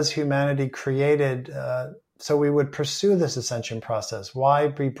 why was humanity created so we would pursue this ascension process? Why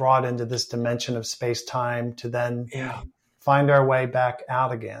be brought into this dimension of space-time to then find our way back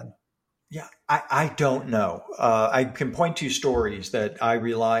out again? Yeah, I don't know. I can point to stories that I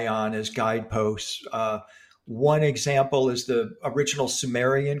rely on as guideposts. One example is the original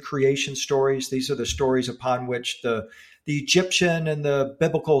Sumerian creation stories. These are the stories upon which the Egyptian and the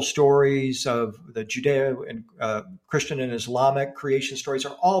biblical stories of the Judeo and Christian and Islamic creation stories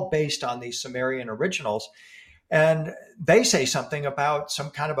are all based on these Sumerian originals. And they say something about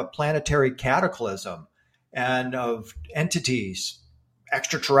some kind of a planetary cataclysm and of entities,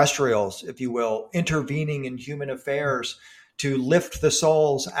 extraterrestrials, if you will, intervening in human affairs to lift the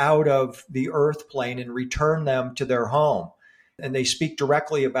souls out of the earth plane and return them to their home. And they speak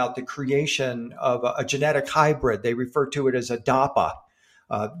directly about the creation of a genetic hybrid. They refer to it as Adapa,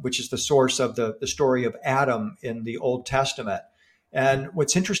 which is the source of the story of Adam in the Old Testament. And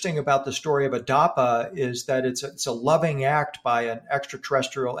what's interesting about the story of Adapa is that it's a loving act by an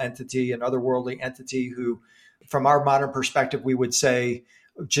extraterrestrial entity, an otherworldly entity who, from our modern perspective, we would say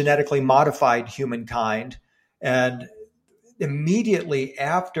genetically modified humankind. And immediately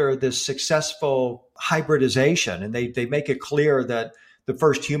after this successful hybridization, and they make it clear that the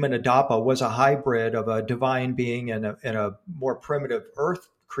first human Adapa was a hybrid of a divine being and a more primitive earth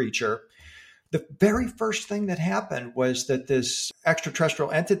creature, the very first thing that happened was that this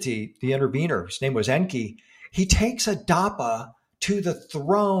extraterrestrial entity, the intervener, his name was Enki, he takes Adapa to the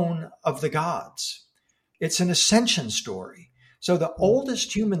throne of the gods. It's an ascension story. So the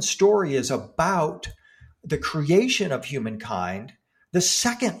oldest human story is about the creation of humankind. The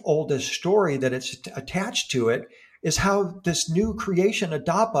second oldest story that it's attached to it is how this new creation,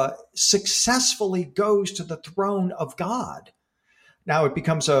 Adapa, successfully goes to the throne of God. Now it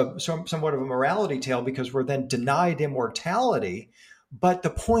becomes somewhat of a morality tale because we're then denied immortality. But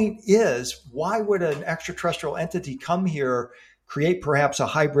the point is, why would an extraterrestrial entity come here, create perhaps a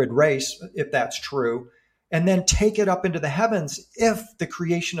hybrid race, if that's true, and then take it up into the heavens if the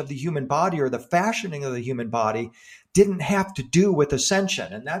creation of the human body or the fashioning of the human body didn't have to do with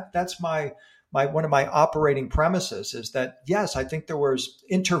ascension? And that's my one of my operating premises is that, yes, I think there was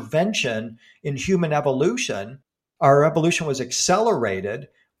intervention in human evolution. Our evolution was accelerated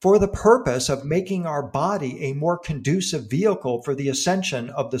for the purpose of making our body a more conducive vehicle for the ascension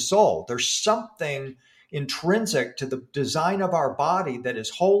of the soul. There's something intrinsic to the design of our body that is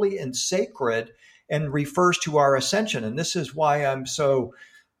holy and sacred and refers to our ascension. And this is why I'm so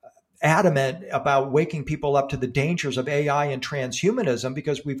adamant about waking people up to the dangers of AI and transhumanism,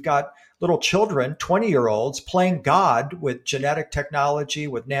 because we've got little children, 20-year-olds, playing God with genetic technology,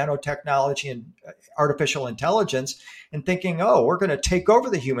 with nanotechnology and artificial intelligence, and thinking, oh, we're going to take over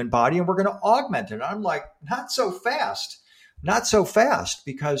the human body and we're going to augment it. I'm like, not so fast. Not so fast,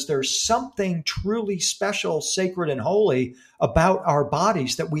 because there's something truly special, sacred, and holy about our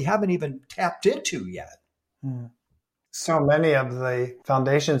bodies that we haven't even tapped into yet. So many of the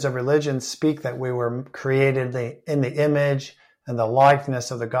foundations of religion speak that we were created in the image and the likeness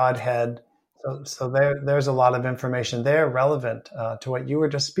of the Godhead. So there's a lot of information there relevant to what you were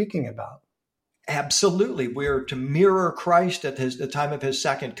just speaking about. Absolutely. We're to mirror Christ at the time of his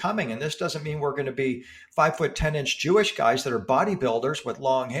second coming. And this doesn't mean we're going to be 5'10" Jewish guys that are bodybuilders with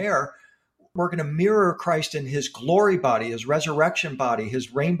long hair. We're going to mirror Christ in his glory body, his resurrection body,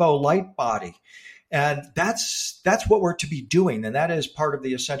 his rainbow light body. And that's what we're to be doing. And that is part of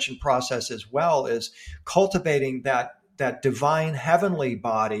the ascension process as well, is cultivating that divine heavenly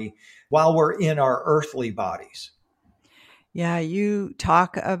body while we're in our earthly bodies. Yeah, you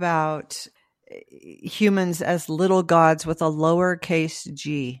talk about humans as little gods with a lowercase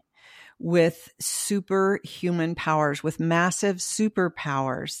g, with superhuman powers, with massive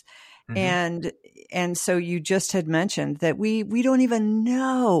superpowers. Mm-hmm. And so you just had mentioned that we don't even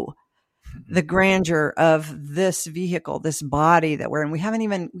know the grandeur of this vehicle, this body that we're in. We haven't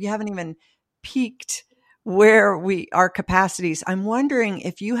even peaked where our capacities. I'm wondering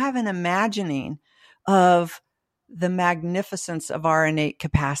if you have an imagining of the magnificence of our innate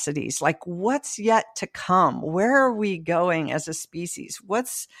capacities, like what's yet to come. Where are we going as a species?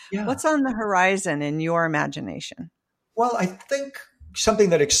 What's on the horizon in your imagination? Well, I think something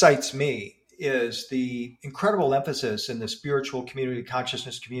that excites me is the incredible emphasis in the spiritual community,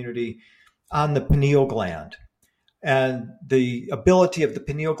 consciousness community, on the pineal gland and the ability of the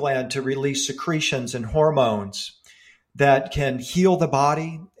pineal gland to release secretions and hormones that can heal the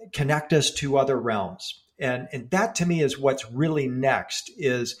body, connect us to other realms. And that to me is what's really next,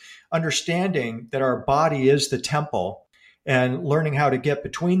 is understanding that our body is the temple and learning how to get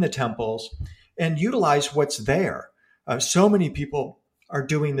between the temples and utilize what's there. So many people are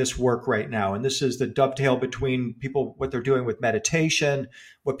doing this work right now. And this is the dovetail between people, what they're doing with meditation,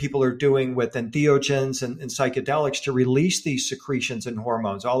 what people are doing with entheogens and psychedelics to release these secretions and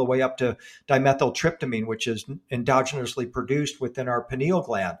hormones, all the way up to dimethyltryptamine, which is endogenously produced within our pineal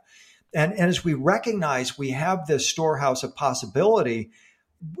gland. And as we recognize we have this storehouse of possibility,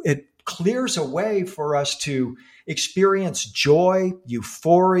 it clears a way for us to experience joy,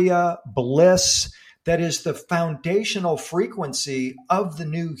 euphoria, bliss, that is the foundational frequency of the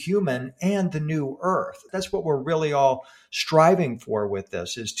new human and the new earth. That's what we're really all striving for with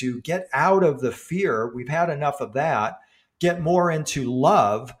this, is to get out of the fear. We've had enough of that, get more into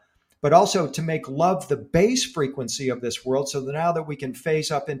love, but also to make love the base frequency of this world, so that now that we can phase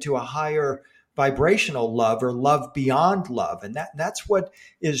up into a higher vibrational love, or love beyond love. And that's what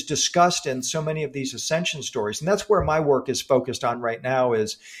is discussed in so many of these ascension stories. And that's where my work is focused on right now,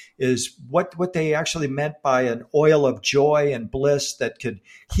 is what they actually meant by an oil of joy and bliss that could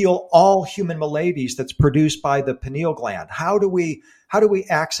heal all human maladies that's produced by the pineal gland. How do we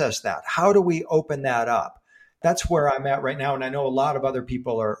access that? How do we open that up? That's where I'm at right now. And I know a lot of other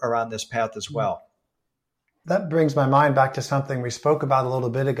people are on this path as well. That brings my mind back to something we spoke about a little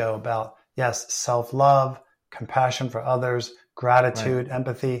bit ago about, yes, self-love, compassion for others, gratitude, right,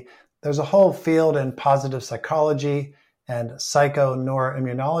 empathy. There's a whole field in positive psychology and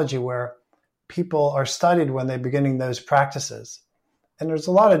psychoneuroimmunology where people are studied when they're beginning those practices. And there's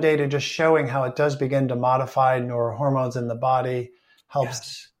a lot of data just showing how it does begin to modify neurohormones in the body,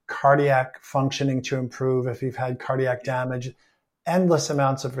 helps cardiac functioning to improve if you've had cardiac damage, endless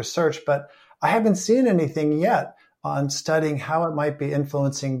amounts of research. But I haven't seen anything yet on studying how it might be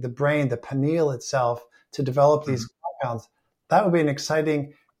influencing the brain, the pineal itself, to develop these compounds. That would be an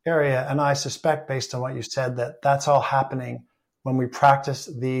exciting area. And I suspect, based on what you said, that that's all happening when we practice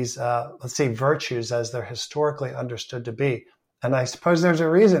these, let's say, virtues as they're historically understood to be. And I suppose there's a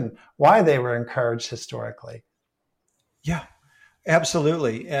reason why they were encouraged historically. Yeah,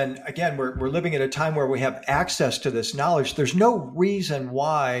 absolutely. And again, we're living at a time where we have access to this knowledge. There's no reason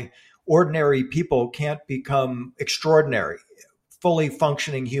why ordinary people can't become extraordinary, fully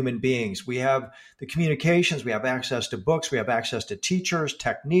functioning human beings. We have the communications, we have access to books, we have access to teachers,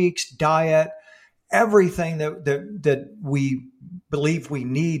 techniques, diet, everything that we believe we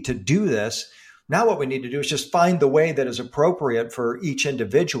need to do this. Now what we need to do is just find the way that is appropriate for each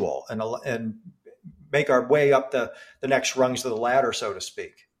individual and make our way up the next rungs of the ladder, so to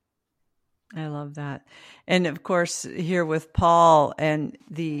speak. I love that. And of course, here with Paul and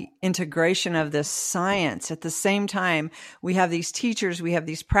the integration of this science, at the same time, we have these teachers, we have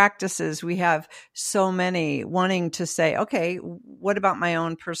these practices, we have so many wanting to say, okay, what about my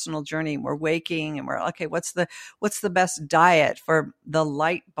own personal journey? We're waking and we're, okay, what's the best diet for the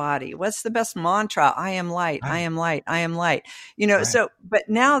light body? What's the best mantra? I am light, I am light, I am light. Right. So, but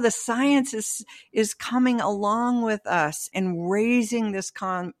now the science is coming along with us and raising this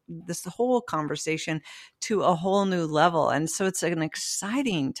whole conversation to a whole new level. And so it's an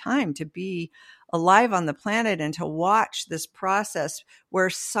exciting time to be alive on the planet and to watch this process where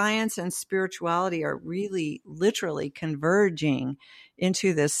science and spirituality are really literally converging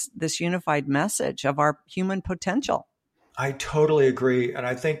into this unified message of our human potential. I totally agree. And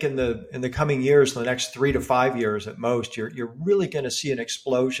I think in the coming years, the next 3 to 5 years at most, you're really going to see an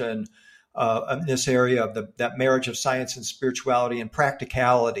explosion in this area of that marriage of science and spirituality and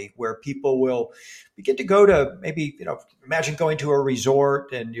practicality, where people will begin to go to maybe, imagine going to a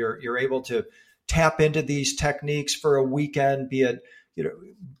resort and you're able to tap into these techniques for a weekend, be it,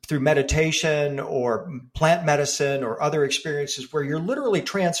 through meditation or plant medicine or other experiences where you're literally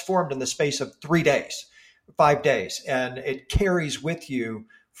transformed in the space of 3 days, 5 days, and it carries with you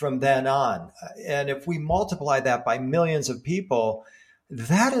from then on. And if we multiply that by millions of people,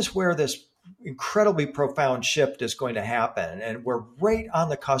 that is where this incredibly profound shift is going to happen. And we're right on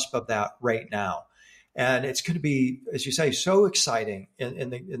the cusp of that right now. And it's going to be, as you say, so exciting in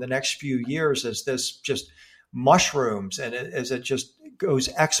the next few years as this just mushrooms and as it just goes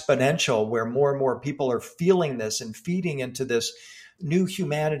exponential, where more and more people are feeling this and feeding into this new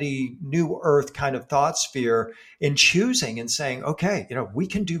humanity, new earth kind of thought sphere in choosing and saying, okay, we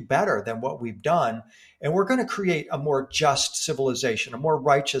can do better than what we've done. And we're going to create a more just civilization, a more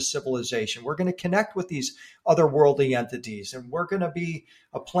righteous civilization. We're going to connect with these otherworldly entities, and we're going to be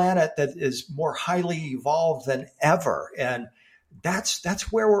a planet that is more highly evolved than ever. And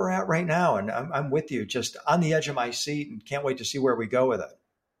that's where we're at right now. And I'm with you, just on the edge of my seat, and can't wait to see where we go with it.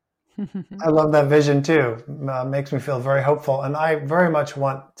 I love that vision too. Makes me feel very hopeful. And I very much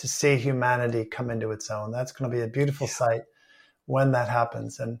want to see humanity come into its own. That's going to be a beautiful sight when that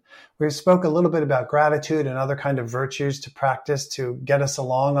happens. And we spoke a little bit about gratitude and other kind of virtues to practice to get us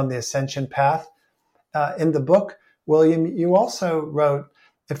along on the ascension path. In the book, William, you also wrote,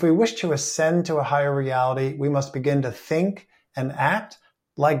 if we wish to ascend to a higher reality, we must begin to think and act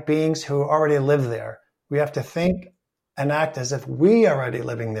like beings who already live there. We have to think and act as if we are already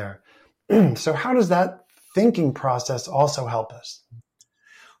living there. So how does that thinking process also help us?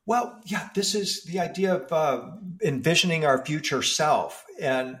 Well, yeah, this is the idea of envisioning our future self.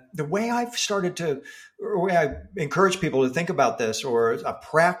 And the way I encourage people to think about this, or a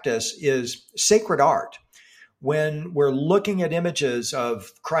practice, is sacred art. When we're looking at images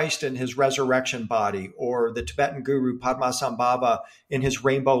of Christ in his resurrection body, or the Tibetan guru Padmasambhava in his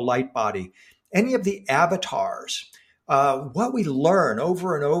rainbow light body, any of the avatars, what we learn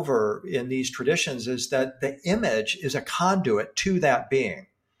over and over in these traditions is that the image is a conduit to that being.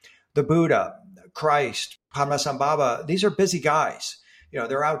 The Buddha, Christ, Padmasambhava, these are busy guys.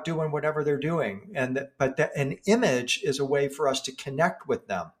 They're out doing whatever they're doing. But an image is a way for us to connect with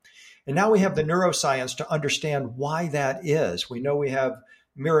them. And now we have the neuroscience to understand why that is. We know we have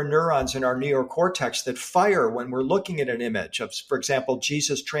mirror neurons in our neocortex that fire when we're looking at an image of, for example,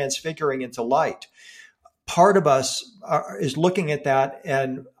 Jesus transfiguring into light. Part of us is looking at that,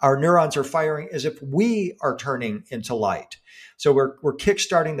 and our neurons are firing as if we are turning into light. So we're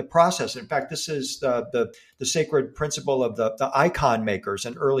kickstarting the process. In fact, this is the sacred principle of the icon makers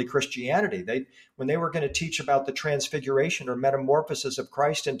in early Christianity. When they were going to teach about the transfiguration or metamorphosis of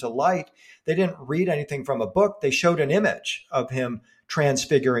Christ into light, they didn't read anything from a book. They showed an image of him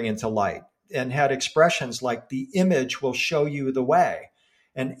transfiguring into light and had expressions like, the image will show you the way,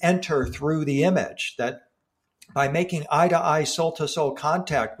 and enter through the image. That by making eye-to-eye, soul-to-soul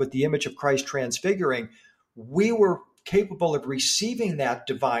contact with the image of Christ transfiguring, we were capable of receiving that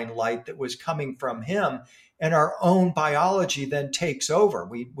divine light that was coming from him, and our own biology then takes over.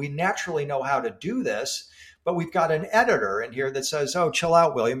 We naturally know how to do this, but we've got an editor in here that says, oh, chill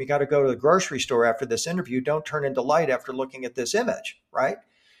out, William. You got to go to the grocery store after this interview. Don't turn into light after looking at this image, right?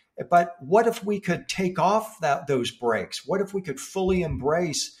 But what if we could take off those brakes? What if we could fully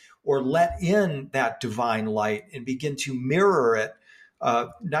embrace or let in that divine light and begin to mirror it,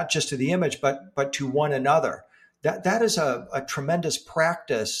 not just to the image, but to one another? That is a tremendous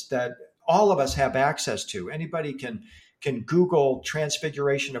practice that all of us have access to. Anybody can Google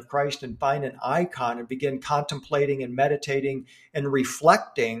Transfiguration of Christ and find an icon and begin contemplating and meditating and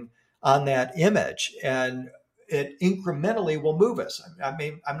reflecting on that image. And it incrementally will move us. I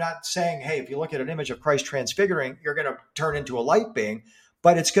mean, I'm not saying, hey, if you look at an image of Christ transfiguring, you're going to turn into a light being,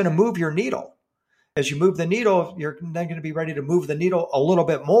 but it's going to move your needle. As you move the needle, you're then going to be ready to move the needle a little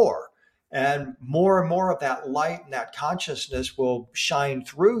bit more. And more of that light and that consciousness will shine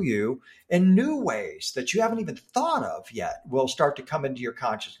through you in new ways that you haven't even thought of yet will start to come into your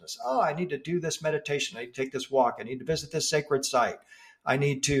consciousness. Oh, I need to do this meditation. I need to take this walk. I need to visit this sacred site. I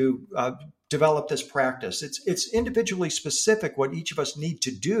need to develop this practice. It's individually specific what each of us need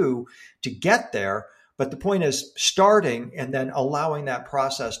to do to get there. But the point is starting and then allowing that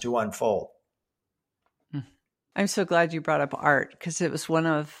process to unfold. I'm so glad you brought up art, because it was one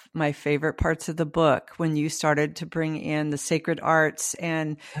of my favorite parts of the book when you started to bring in the sacred arts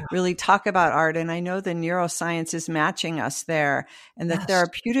and really talk about art. And I know the neuroscience is matching us there, and the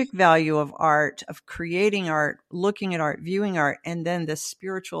therapeutic value of art, of creating art, looking at art, viewing art, and then the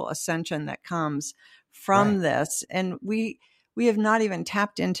spiritual ascension that comes from this. And we have not even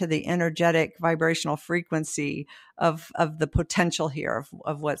tapped into the energetic vibrational frequency of the potential here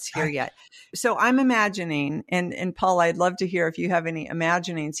of what's here yet. So I'm imagining, and Paul, I'd love to hear if you have any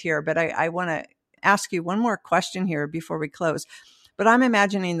imaginings here, but I want to ask you one more question here before we close. But I'm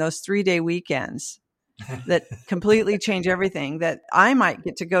imagining those 3-day weekends that completely change everything, that I might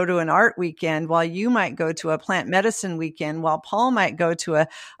get to go to an art weekend while you might go to a plant medicine weekend, while Paul might go to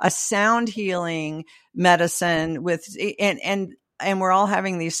a sound healing medicine and we're all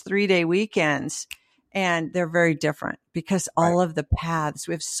having these 3-day weekends, and they're very different because all of the paths,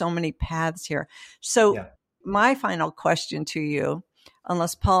 we have so many paths here. So my final question to you,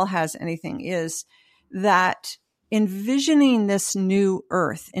 unless Paul has anything, is that envisioning this new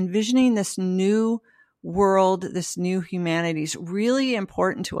earth, envisioning this new world, this new humanity is really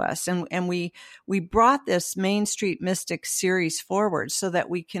important to us. And we brought this Main Street Mystics series forward so that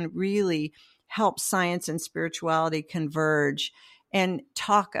we can really help science and spirituality converge and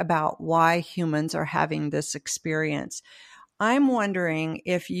talk about why humans are having this experience. I'm wondering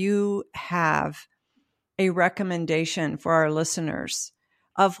if you have a recommendation for our listeners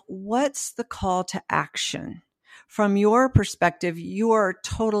of what's the call to action. From your perspective, you are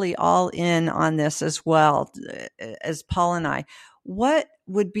totally all in on this as well as Paul and I. What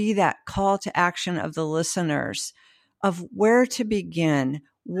would be that call to action of the listeners of where to begin?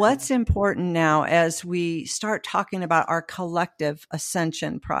 What's important now as we start talking about our collective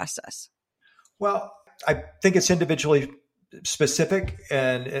ascension process? Well, I think it's individually specific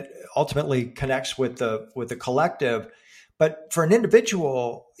and it ultimately connects with the collective. But for an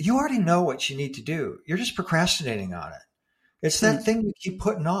individual, you already know what you need to do. You're just procrastinating on it. It's that thing you keep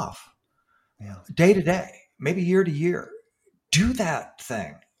putting off day to day, maybe year to year. Do that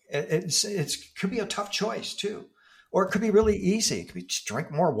thing. It could be a tough choice too. Or it could be really easy. It could be just drink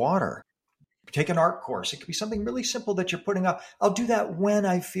more water, take an art course. It could be something really simple that you're putting off. I'll do that when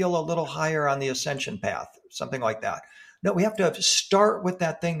I feel a little higher on the ascension path, something like that. No, we have to start with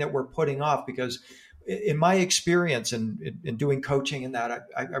that thing that we're putting off, because in my experience in doing coaching and that,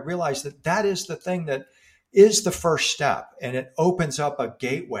 I realized that is the thing that is the first step, and it opens up a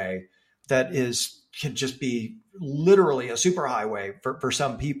gateway that can just be literally a superhighway for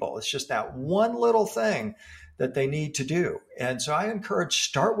some people. It's just that one little thing that they need to do. And so I encourage,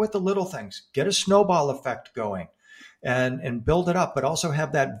 start with the little things, get a snowball effect going and build it up, but also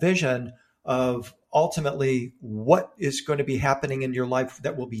have that vision of ultimately what is going to be happening in your life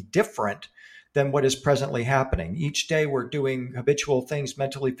that will be different than what is presently happening. Each day we're doing habitual things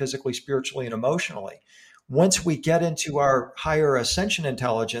mentally, physically, spiritually, and emotionally. Once we get into our higher ascension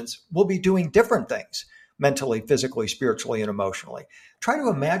intelligence, we'll be doing different things mentally, physically, spiritually, and emotionally. Try to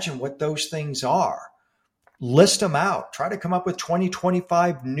imagine what those things are. List them out. Try to come up with 20,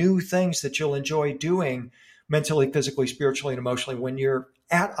 25 new things that you'll enjoy doing mentally, physically, spiritually, and emotionally when you're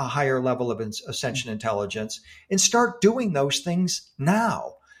at a higher level of ascension intelligence, and start doing those things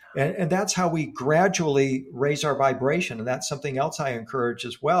now. And that's how we gradually raise our vibration. And that's something else I encourage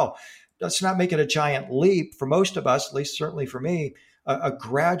as well. Let's not make it a giant leap. For most of us, at least certainly for me, a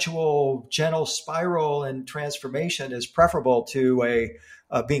gradual, gentle spiral and transformation is preferable to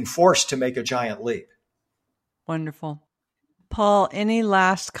being forced to make a giant leap. Wonderful. Paul, any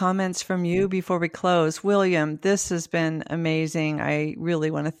last comments from you before we close? William, this has been amazing. I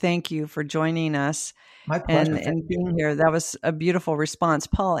really want to thank you for joining us. My pleasure. And being here. That was a beautiful response.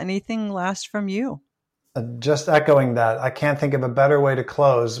 Paul, anything last from you? Just echoing that, I can't think of a better way to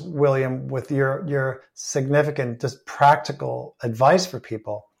close, William, with your significant, just practical advice for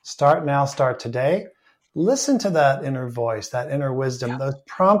people. Start now, start today. Listen to that inner voice, that inner wisdom, those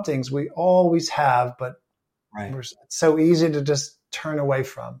promptings we always have, but it's so easy to just turn away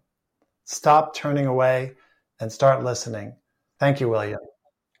from. Stop turning away and start listening. Thank you, William.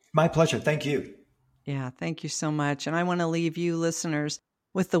 My pleasure. Thank you. Yeah, thank you so much. And I want to leave you listeners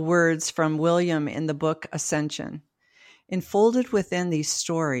with the words from William in the book Ascension. Enfolded within these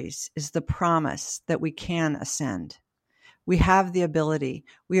stories is the promise that we can ascend. We have the ability.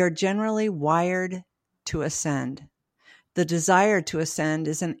 We are generally wired to ascend. The desire to ascend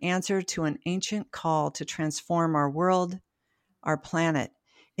is an answer to an ancient call to transform our world, our planet,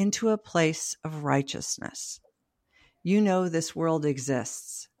 into a place of righteousness. You know this world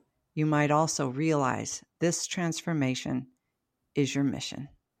exists. You might also realize this transformation is your mission.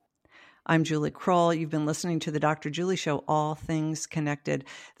 I'm Julie Kroll. You've been listening to the Dr. Julie Show, All Things Connected.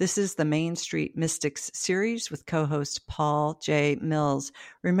 This is the Main Street Mystics series with co-host Paul J. Mills.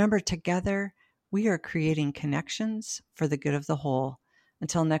 Remember, together, we are creating connections for the good of the whole.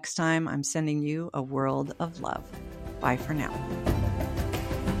 Until next time, I'm sending you a world of love. Bye for now.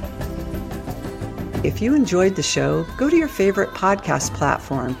 If you enjoyed the show, go to your favorite podcast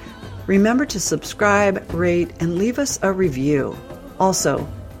platform. Remember to subscribe, rate, and leave us a review. Also,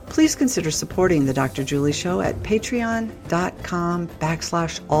 please consider supporting the Dr. Julie Show at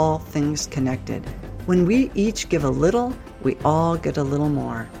patreon.com/allthingsconnected. When we each give a little, we all get a little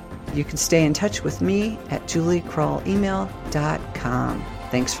more. You can stay in touch with me at juliekrollemail.com.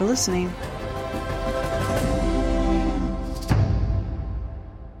 Thanks for listening.